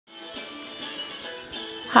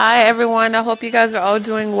Hi everyone, I hope you guys are all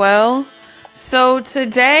doing well. So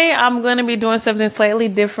today I'm going to be doing something slightly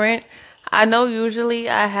different. I know usually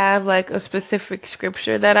I have like a specific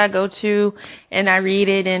scripture that I go to and I read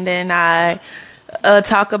it and then I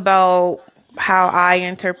talk about how I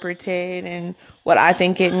interpret it and what I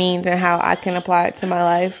think it means and how I can apply it to my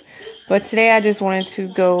life. But today I just wanted to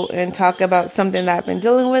go and talk about something that I've been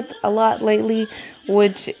dealing with a lot lately,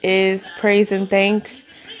 which is praise and thanks,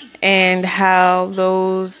 and how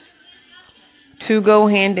those two go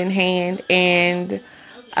hand in hand, and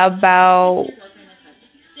about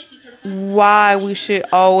why we should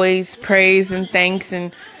always praise and thanks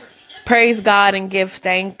and praise God and give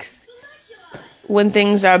thanks when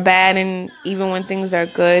things are bad and even when things are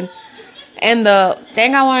good. And the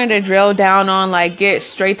thing I wanted to drill down on, like get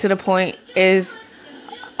straight to the point, is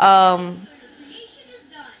bad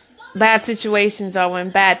situations are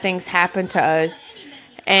when bad things happen to us.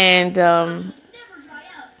 And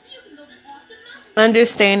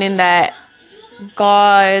understanding that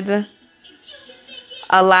God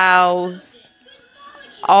allows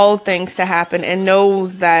all things to happen and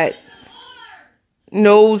knows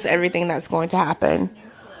everything that's going to happen.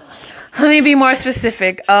 Let me be more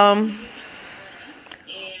specific. God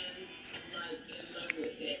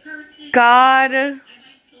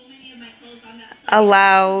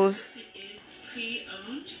allows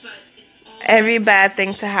every bad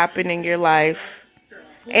thing to happen in your life.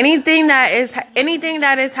 Anything that is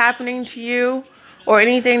happening to you, or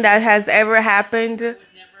anything that has ever happened,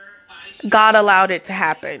 God allowed it to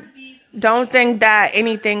happen. Don't think that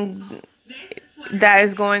anything that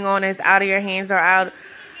is going on is out of your hands or out.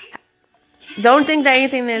 Don't think that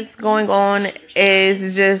anything that's going on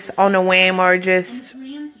is just on a whim or just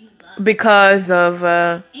because of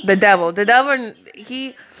the devil.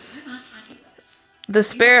 The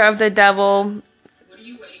spirit of the devil,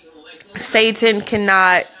 Satan,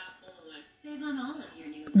 cannot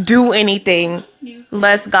do anything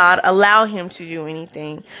unless God allow him to do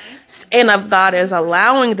anything. And if God is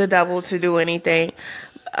allowing the devil to do anything,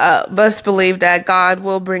 best believe that God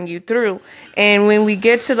will bring you through. And when we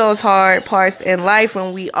get to those hard parts in life,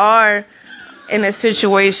 when we are in a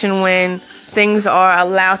situation when things are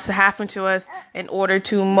allowed to happen to us in order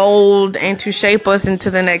to mold and to shape us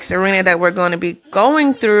into the next arena that we're going to be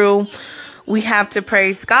going through, we have to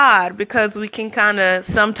praise God, because we can kind of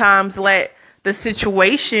sometimes let the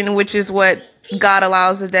situation, which is what God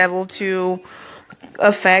allows the devil to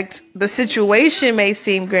affect, the situation may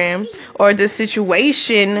seem grim, or the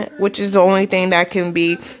situation, which is the only thing that can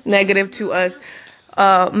be negative to us,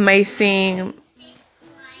 may seem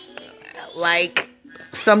like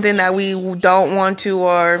something that we don't want to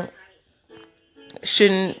or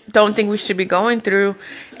don't think we should be going through.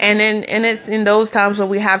 And it's in those times where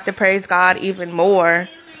we have to praise God even more,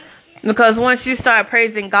 because once you start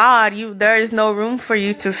praising God, there is no room for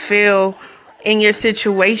you to feel in your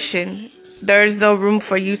situation. There is no room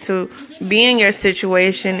for you to be in your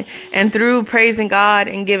situation. And through praising God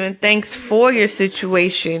and giving thanks for your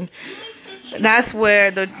situation, that's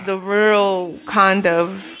where the real kind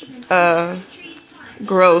of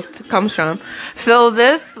growth comes from. So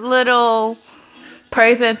this little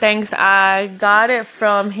praise and thanks, I got it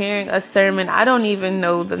from hearing a sermon. I don't even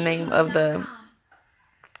know the name of the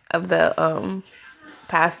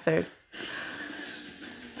pastor.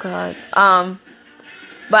 God.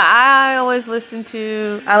 But I always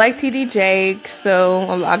I like TD Jakes,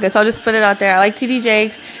 so I guess I'll just put it out there. I like TD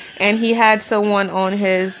Jakes, and he had someone on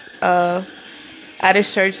his at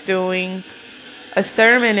his church doing a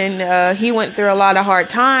sermon, and he went through a lot of hard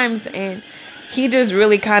times, and he just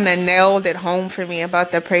really kind of nailed it home for me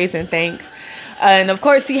about the praise and thanks. And of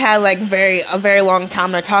course, he had like a very long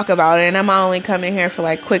time to talk about it, and I'm only coming here for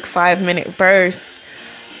like quick 5-minute bursts.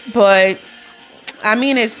 But I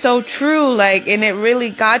mean, it's so true, like, and it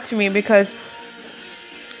really got to me because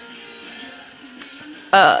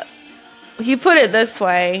he put it this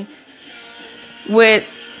way: with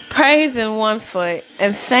praise in one foot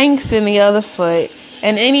and thanks in the other foot,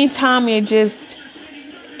 and anytime you're just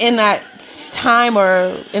in that time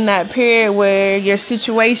or in that period where your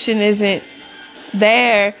situation isn't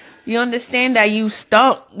there, you understand that you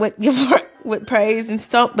stomp with with praise and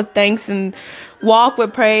stomp with thanks and walk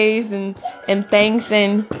with praise and thanks,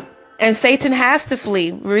 and Satan has to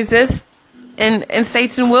flee. Resist, and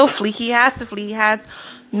Satan will flee. He has to flee. He has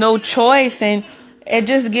no choice, and it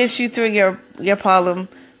just gets you through your problem.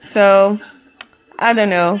 So I don't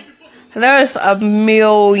know. There's a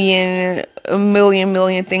million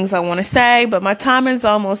things I want to say, but my time is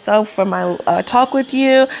almost up for my talk with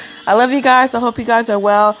you. I love you guys. I hope you guys are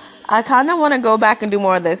well. I kind of want to go back and do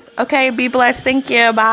more of this. Okay, be blessed. Thank you. Bye.